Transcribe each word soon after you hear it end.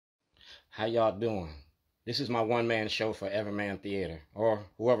How y'all doing? This is my one-man show for Everman Theater, or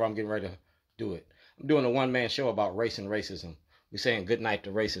whoever I'm getting ready to do it. I'm doing a one-man show about race and racism. We're saying goodnight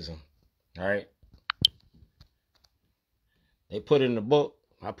to racism. All right? They put it in the book.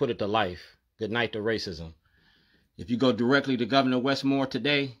 I put it to life. Goodnight to racism. If you go directly to Governor Westmore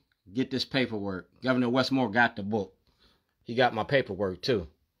today, get this paperwork. Governor Westmore got the book. He got my paperwork too.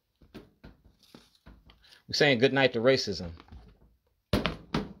 We're saying goodnight to racism.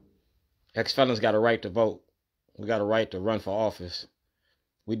 Ex-felons got a right to vote. We got a right to run for office.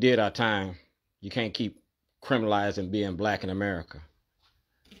 We did our time. You can't keep criminalizing being black in America.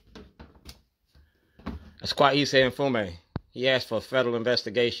 That's quite easy saying Fume. He asked for a federal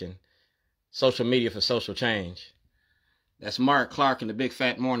investigation. Social media for social change. That's Mark Clark in the Big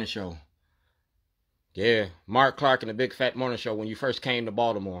Fat Morning Show. Yeah, Mark Clark in the Big Fat Morning Show when you first came to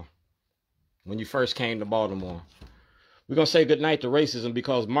Baltimore. When you first came to Baltimore. We're going to say goodnight to racism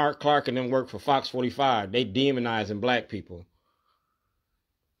because Mark Clark and them work for Fox 45. They demonizing black people.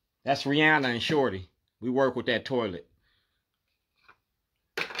 That's Rihanna and Shorty. We work with that toilet.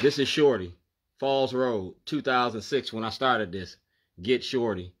 This is Shorty. Falls Road, 2006 when I started this. Get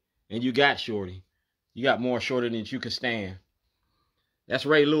Shorty. And you got Shorty. You got more Shorty than you can stand. That's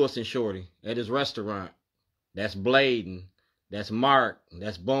Ray Lewis and Shorty at his restaurant. That's Bladen. That's Mark.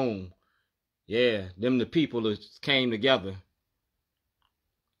 That's Boom. Yeah, them the people that came together.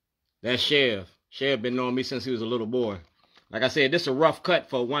 That's Chev. Chev been knowing me since he was a little boy. Like I said, this is a rough cut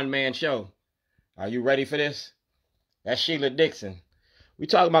for a one-man show. Are you ready for this? That's Sheila Dixon. We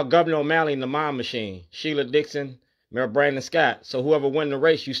talking about Gov.O'Malley and the Mom Machine. Sheila Dixon, Mayor Brandon Scott. So whoever won the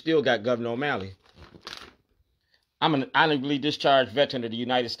race, you still got Gov.O'Malley. I'm an honorably discharged veteran of the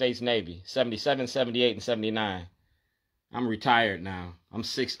United States Navy. 77, 78, and 79. I'm retired now. I'm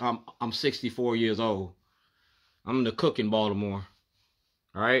 64 years old. I'm the cook in Baltimore.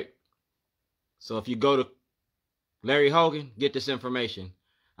 All right? So if you go to Larry Hogan, get this information.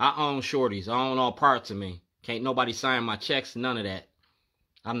 I own Shorties. I own all parts of me. Can't nobody sign my checks, none of that.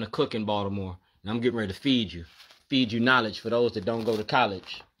 I'm the cook in Baltimore. And I'm getting ready to feed you. Feed you knowledge for those that don't go to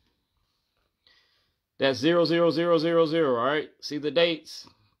college. That's 00000, all right? See the dates?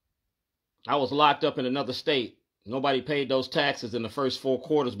 I was locked up in another state. Nobody paid those taxes in the first 4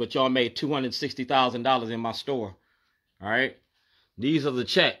 quarters, but y'all made $260,000 in my store. All right? These are the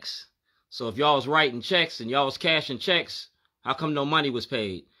checks. So if y'all was writing checks and y'all was cashing checks, how come no money was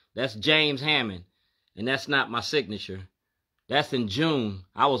paid? That's James Hammond, and that's not my signature. That's in June.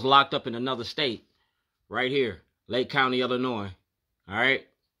 I was locked up in another state, right here, Lake County, Illinois. All right?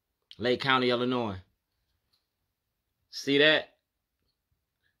 Lake County, Illinois. See that?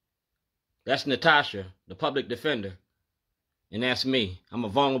 That's Natasha, the public defender. And that's me. I'm a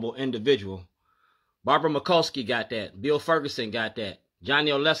vulnerable individual. Barbara Mikulski got that. Bill Ferguson got that. Johnny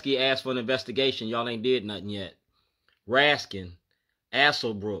Oleski asked for an investigation. Y'all ain't did nothing yet. Raskin,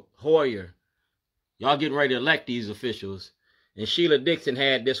 Asselbrook, Hoyer. Y'all getting ready to elect these officials. And Sheila Dixon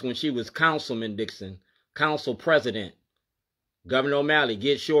had this when she was Councilman Dixon, Council President. Governor O'Malley,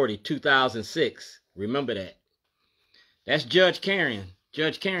 get Shorty, 2006. Remember that. That's Judge Carrion.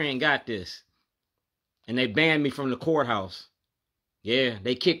 Judge Carrion got this. And they banned me from the courthouse. Yeah,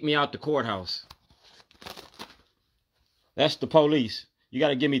 they kicked me out the courthouse. That's the police. You got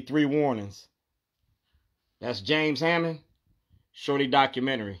to give me 3 warnings. That's James Hammond, Shorty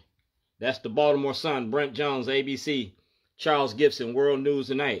documentary. That's the Baltimore Sun, Brent Jones, ABC, Charles Gibson, World News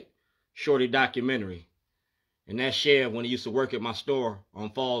Tonight, Shorty documentary. And that's Chev when he used to work at my store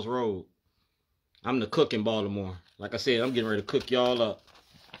on Falls Road. I'm the cook in Baltimore. Like I said, I'm getting ready to cook y'all up.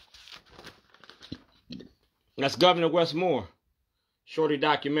 That's Governor Westmore. Shorty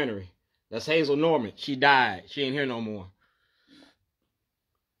documentary. That's Hazel Norman. She died. She ain't here no more.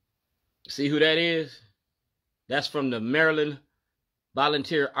 See who that is? That's from the Maryland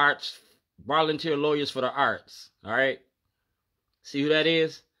Volunteer Lawyers for the Arts. All right? See who that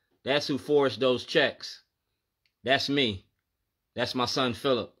is? That's who forged those checks. That's me. That's my son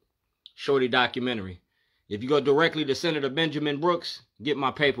Philip. Shorty documentary. If you go directly to Senator Benjamin Brooks, get my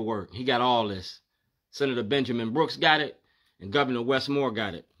paperwork. He got all this. Senator Benjamin Brooks got it, and Governor Westmore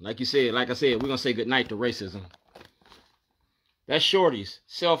got it. Like I said, we're going to say goodnight to racism. That's Shorty's,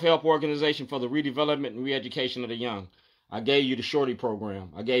 self-help organization for the redevelopment and re-education of the young. I gave you the Shorty program.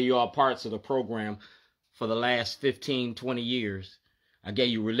 I gave you all parts of the program for the last 15, 20 years. I gave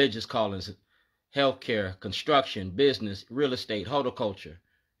you religious callings, healthcare, construction, business, real estate, horticulture.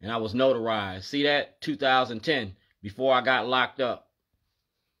 And I was notarized. See that? 2010, before I got locked up.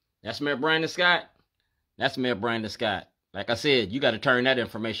 That's Mayor Brandon Scott. That's Mayor Brandon Scott. Like I said, you got to turn that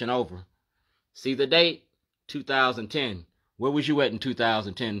information over. See the date? 2010. Where was you at in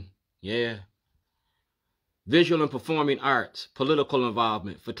 2010, Yeah. Visual and performing arts, political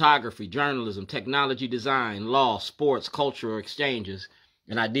involvement, photography, journalism, technology, design, law, sports, cultural exchanges.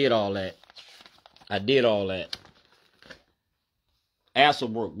 And I did all that. I did all that.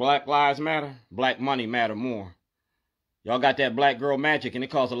 Asselbrook, Black Lives Matter, Black Money Matter More. Y'all got that black girl magic and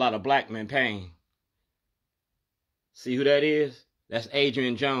it caused a lot of black men pain. See who that is? That's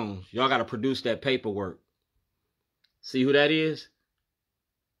Adrian Jones. Y'all got to produce that paperwork. See who that is?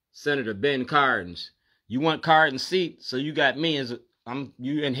 Senator Ben Cardin's. You want Cardin's seat, so you got me as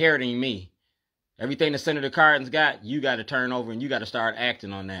you inheriting me. Everything that Senator Cardin's got, you got to turn over and you got to start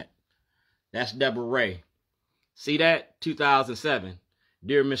acting on that. That's Deborah Ray. See that? 2007.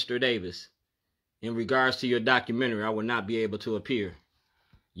 Dear Mr. Davis, in regards to your documentary, I will not be able to appear.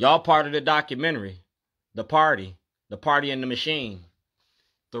 Y'all part of the documentary. The party and the machine.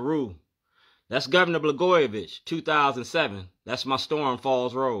 Through. That's Governor Blagojevich, 2007. That's my Storm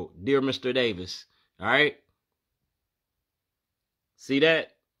Falls Road. Dear Mr. Davis. All right? See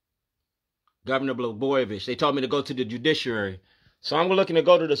that? Governor Blagojevich. They told me to go to the judiciary. So I'm looking to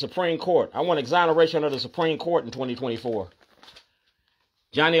go to the Supreme Court. I want exoneration of the Supreme Court in 2024.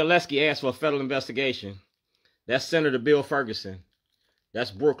 Johnny Oleski asked for a federal investigation. That's Senator Bill Ferguson.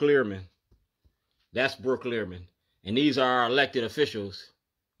 That's Brooke Lierman. That's Brooke Lierman. And these are our elected officials.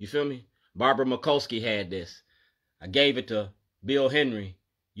 You feel me? Barbara Mikulski had this. I gave it to Bill Henry.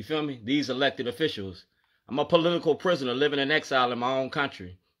 You feel me? These elected officials. I'm a political prisoner living in exile in my own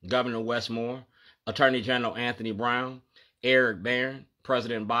country. Governor Westmore, Attorney General Anthony Brown, Eric Barron,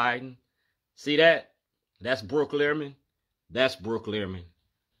 President Biden. See that? That's Brooke Lierman. That's Brooke Lierman.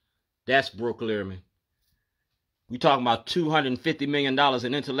 That's Brooke Lierman. We talking about $250 million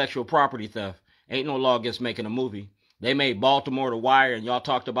in intellectual property theft. Ain't no law against making a movie. They made Baltimore The Wire, and y'all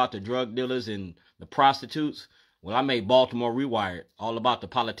talked about the drug dealers and the prostitutes. Well, I made Baltimore Rewired, all about the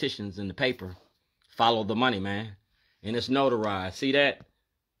politicians in the paper. Follow the money, man. And it's notarized. See that?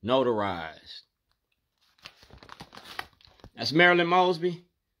 Notarized. That's Marilyn Mosby.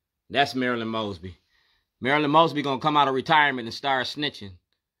 That's Marilyn Mosby. Marilyn Mosby gonna come out of retirement and start snitching.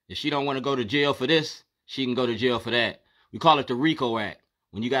 If she don't want to go to jail for this, she can go to jail for that. We call it the RICO Act.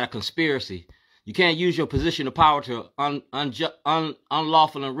 When you got a conspiracy, you can't use your position of power to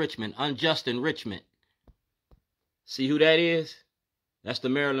unlawful enrichment, unjust enrichment. See who that is? That's the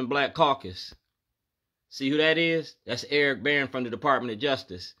Maryland Black Caucus. See who that is? That's Eric Barron from the Department of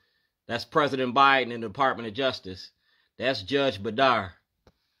Justice. That's President Biden in the Department of Justice. That's Judge Badar.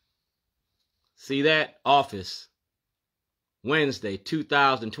 See that? Office. Wednesday,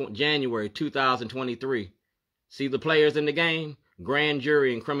 January 2023. See the players in the game? Grand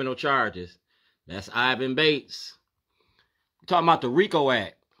jury and criminal charges. That's Ivan Bates. We're talking about the RICO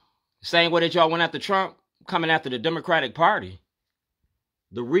Act. Same way that y'all went after Trump, coming after the Democratic Party.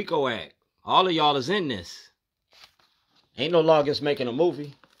 The RICO Act. All of y'all is in this. Ain't no law against making a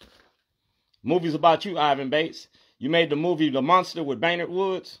movie. Movie's about you, Ivan Bates. You made the movie The Monster with Pam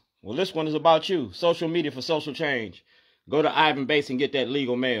Woods. Well, this one is about you. Social media for social change. Go to Ivan Bates and get that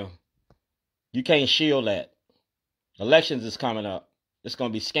legal mail. You can't shield that. Elections is coming up. It's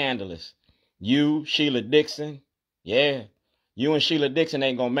going to be scandalous. You, Sheila Dixon. Yeah. You and Sheila Dixon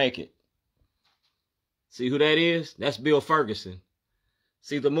ain't going to make it. See who that is? That's Bill Ferguson.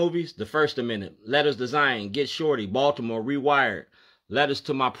 See the movies? The First Amendment. Letters Designed. Get Shorty. Baltimore Rewired. Letters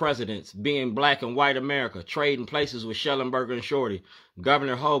to My Presidents. Being Black and White America. Trading Places with Shellenberger and Shorty.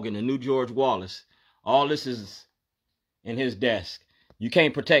 Governor Hogan and New George Wallace. All this is in his desk. You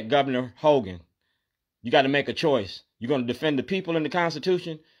can't protect Governor Hogan. You got to make a choice. You're going to defend the people in the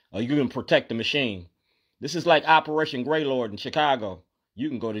Constitution, or you're going to protect the machine. This is like Operation Greylord in Chicago. You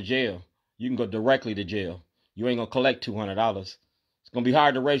can go to jail. You can go directly to jail. You ain't going to collect $200. It's going to be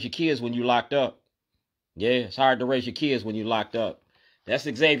hard to raise your kids when you locked up. Yeah, it's hard to raise your kids when you locked up. That's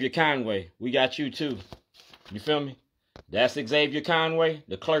Xavier Conway. We got you too. You feel me? That's Xavier Conway,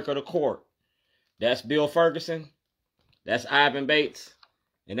 the clerk of the court. That's Bill Ferguson. That's Ivan Bates.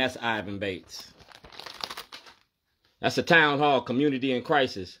 And that's Ivan Bates. That's a town hall, Community in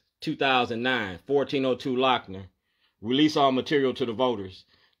Crisis, 2009, 1402 Lochner. Release all material to the voters.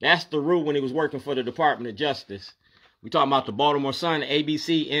 That's the rule when he was working for the Department of Justice. We talking about the Baltimore Sun,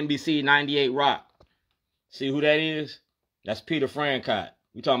 ABC, NBC, 98 Rock. See who that is? That's Peter Francott.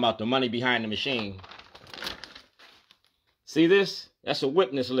 We talking about the money behind the machine. See this? That's a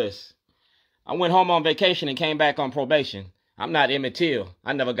witness list. I went home on vacation and came back on probation. I'm not Emmett Till.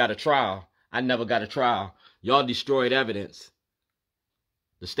 I never got a trial. Y'all destroyed evidence.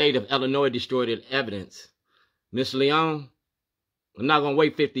 The state of Illinois destroyed evidence. Miss Leon, I'm not going to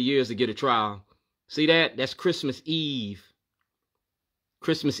wait 50 years to get a trial. See that? That's Christmas Eve.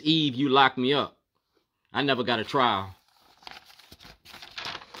 Christmas Eve, you locked me up. I never got a trial.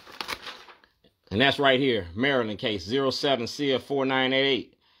 And that's right here, Maryland case, 07-CF4988.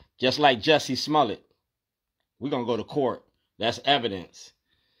 Just like Jussie Smollett. We're going to go to court. That's evidence.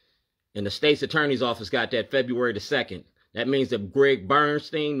 And the state's attorney's office got that February the 2nd. That means that Greg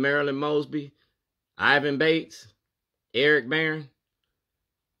Bernstein, Marilyn Mosby, Ivan Bates, Eric Barron.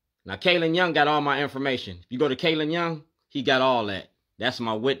 Now, Kalen Young got all my information. If you go to Kalen Young, he got all that. That's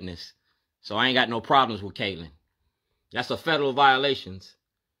my witness. So I ain't got no problems with Kalen. That's a federal violations.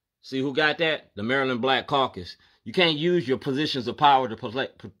 See who got that? The Maryland Black Caucus. You can't use your positions of power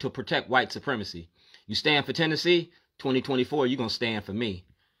to protect white supremacy. You stand for Tennessee, 2024, you're going to stand for me.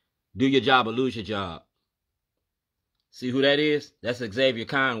 Do your job or lose your job. See who that is? That's Xavier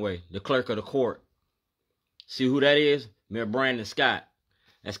Conway, the clerk of the court. See who that is? Mayor Brandon Scott.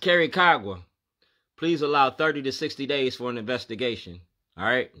 That's Kerry Cagua. Please allow 30 to 60 days for an investigation. All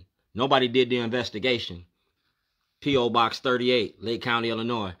right? Nobody did the investigation. P.O. Box 38, Lake County,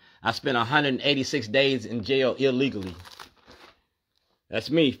 Illinois. I spent 186 days in jail illegally. That's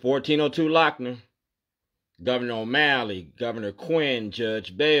me, 1402 Lochner. Governor O'Malley, Governor Quinn,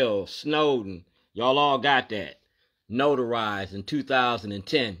 Judge Bell, Snowden. Y'all all got that. Notarized in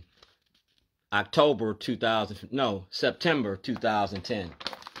 2010. September 2010.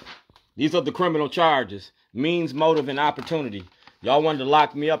 These are the criminal charges. Means, motive, and opportunity. Y'all wanted to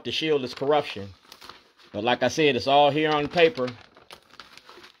lock me up to shield this corruption. But like I said, it's all here on paper.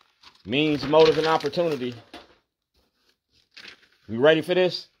 Means, motive, and opportunity. We ready for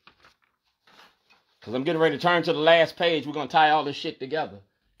this? Because I'm getting ready to turn to the last page. We're going to tie all this shit together.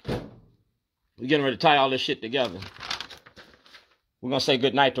 We're getting ready to tie all this shit together. We're going to say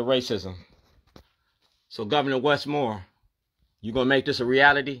goodnight to racism. So Governor Westmore, you going to make this a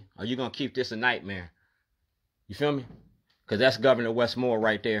reality? Or you going to keep this a nightmare? You feel me? Because that's Governor Westmore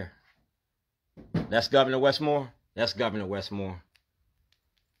right there. That's Governor Westmore. That's Governor Westmore.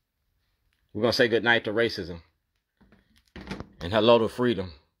 We're going to say goodnight to racism. And hello to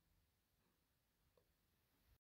freedom.